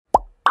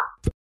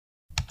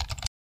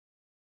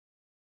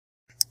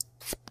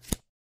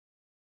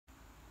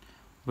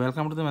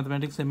Welcome to the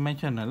mathematics in my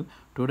channel.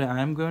 Today I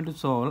am going to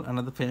solve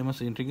another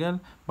famous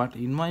integral, but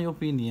in my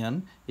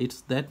opinion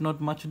it's that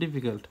not much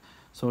difficult.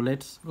 So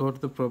let's go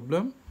to the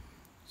problem.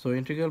 So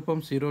integral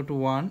from 0 to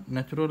 1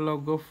 natural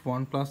log of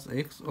 1 plus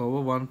x over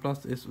 1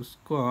 plus s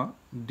square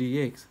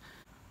dx.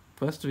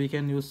 First we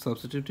can use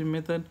substitutive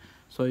method.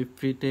 So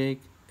if we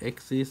take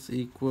x is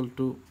equal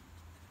to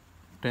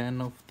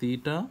tan of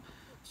theta,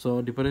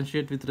 so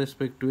differentiate with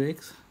respect to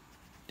x,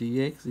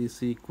 dx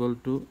is equal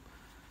to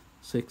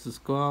sec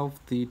square of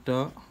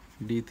theta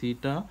d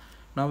theta.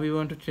 Now we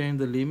want to change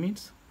the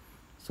limits.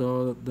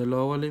 So the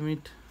lower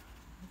limit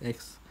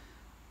x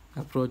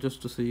approaches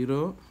to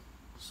 0,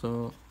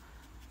 so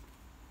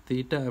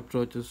theta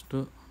approaches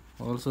to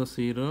also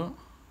 0,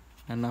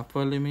 and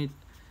upper limit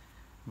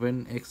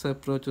when x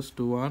approaches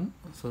to 1,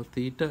 so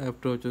theta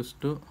approaches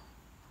to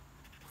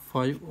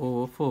 5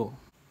 over 4.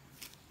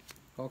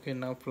 Okay,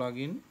 now plug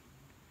in.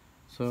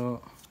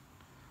 So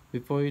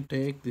before we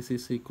take this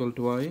is equal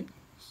to I,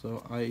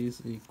 so I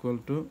is equal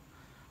to,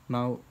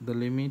 now the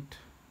limit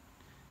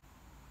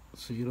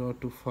 0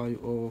 to 5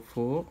 over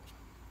 4.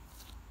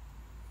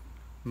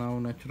 Now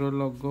natural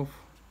log of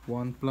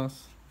 1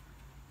 plus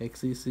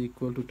x is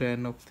equal to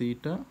tan of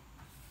theta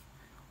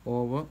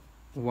over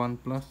 1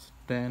 plus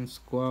tan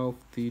square of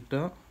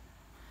theta.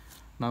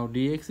 Now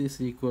dx is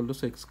equal to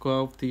sec square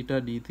of theta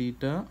d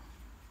theta.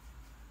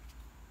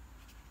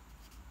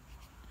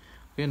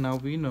 Okay, now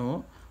we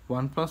know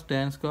 1 plus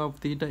tan square of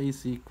theta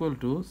is equal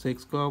to sec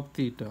square of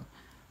theta.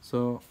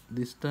 So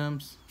these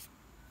terms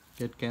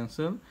get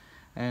cancelled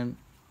and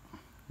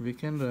we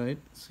can write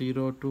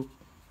 0 to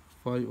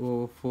 5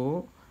 over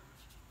 4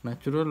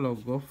 natural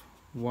log of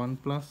 1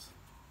 plus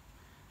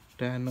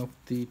tan of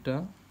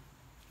theta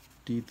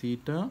d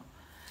theta.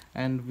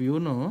 And you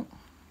know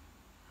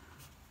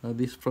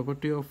this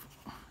property of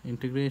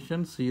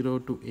integration 0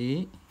 to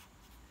a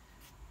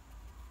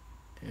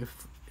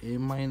f a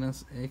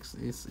minus x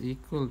is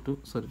equal to,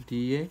 sorry,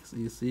 dx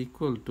is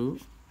equal to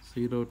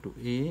 0 to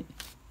a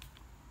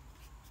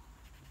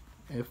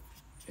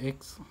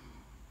fx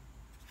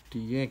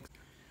dx.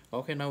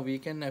 Okay, now we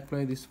can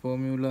apply this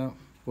formula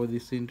for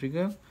this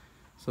integral.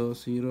 So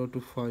 0 to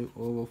 5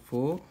 over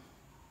 4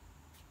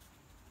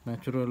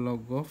 natural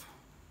log of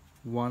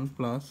 1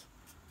 plus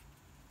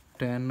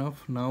tan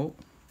of, now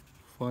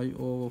 5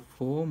 over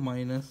 4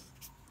 minus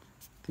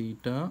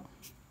theta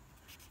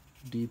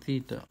d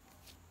theta.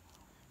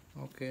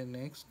 Okay,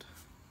 next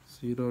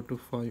 0 to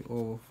 5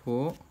 over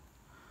 4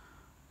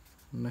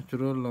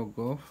 natural log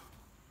of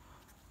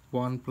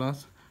 1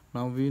 plus,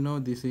 now we know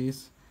this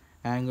is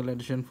angle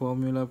addition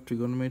formula of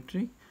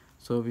trigonometry,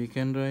 so we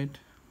can write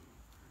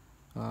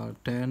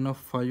tan of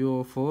 5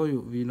 over 4,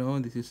 we know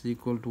this is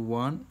equal to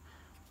 1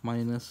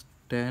 minus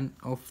tan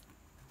of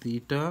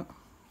theta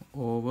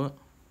over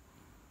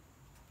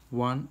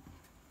 1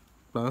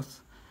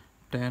 plus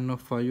tan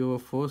of 5 over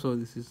 4, so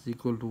this is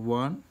equal to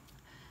 1,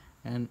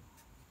 and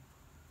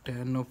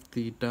tan of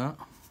theta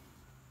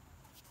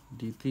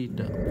d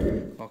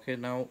theta. Okay,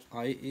 now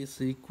I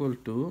is equal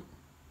to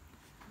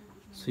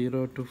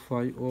 0 to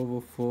 5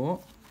 over 4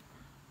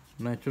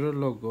 natural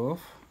log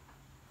of,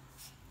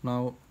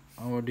 now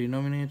our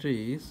denominator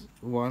is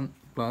 1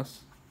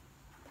 plus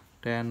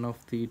tan of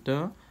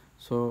theta,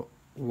 so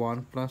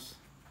 1 plus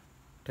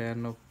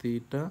tan of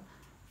theta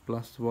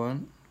plus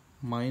 1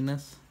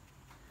 minus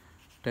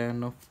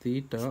tan of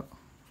theta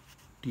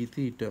d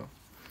theta.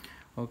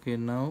 Okay,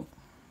 now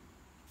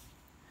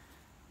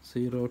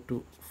 0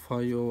 to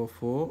 5 over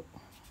 4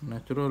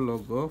 natural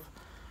log of,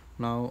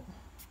 now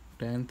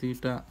tan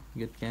theta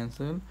get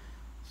cancelled,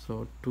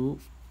 so 2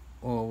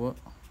 over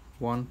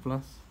 1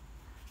 plus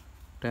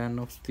tan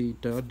of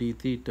theta d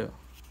theta.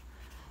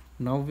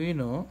 Now we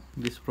know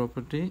this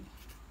property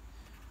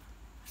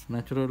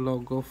natural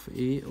log of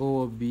a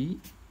over b,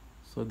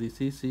 so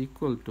this is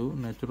equal to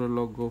natural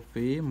log of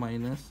a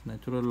minus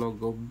natural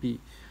log of b.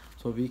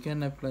 So we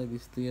can apply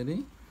this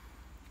theory.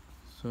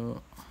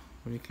 So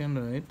we can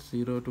write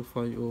 0 to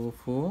 5 over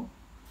 4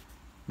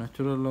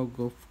 natural log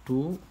of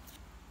 2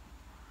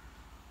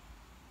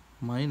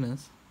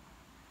 minus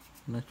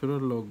natural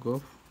log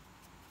of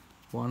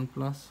 1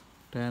 plus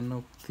tan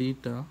of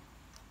theta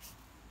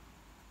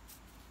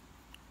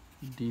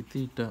d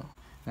theta,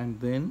 and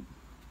then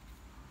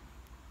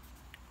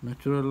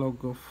natural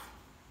log of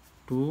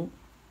 2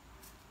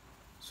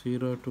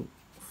 0 to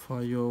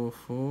 5 over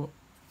 4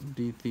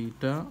 d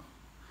theta,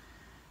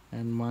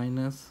 and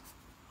minus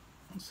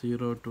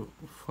 0 to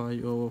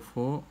 5 over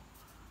 4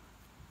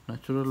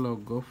 natural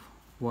log of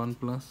 1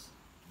 plus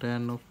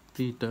tan of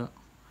theta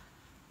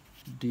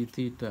d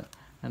theta.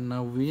 And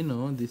now we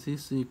know this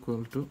is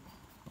equal to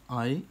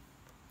I.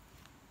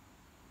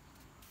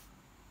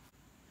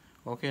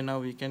 Okay, now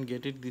we can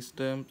get it this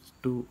term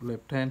to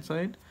left hand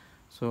side,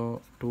 so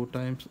 2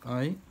 times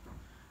I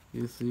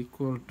is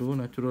equal to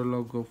natural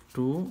log of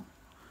 2,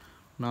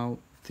 now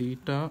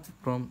theta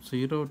from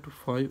 0 to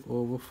 5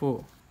 over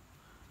 4,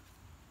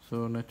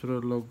 so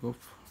natural log of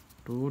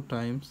 2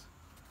 times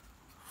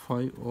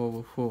 5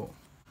 over 4.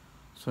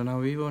 So now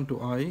we want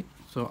to I,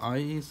 so I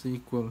is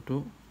equal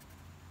to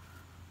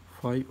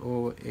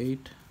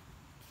 5/8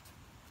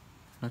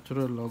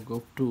 natural log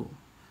of 2.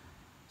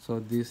 So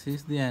this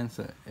is the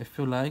answer. If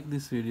you like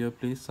this video,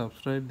 please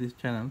subscribe this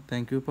channel.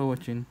 Thank you for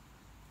watching.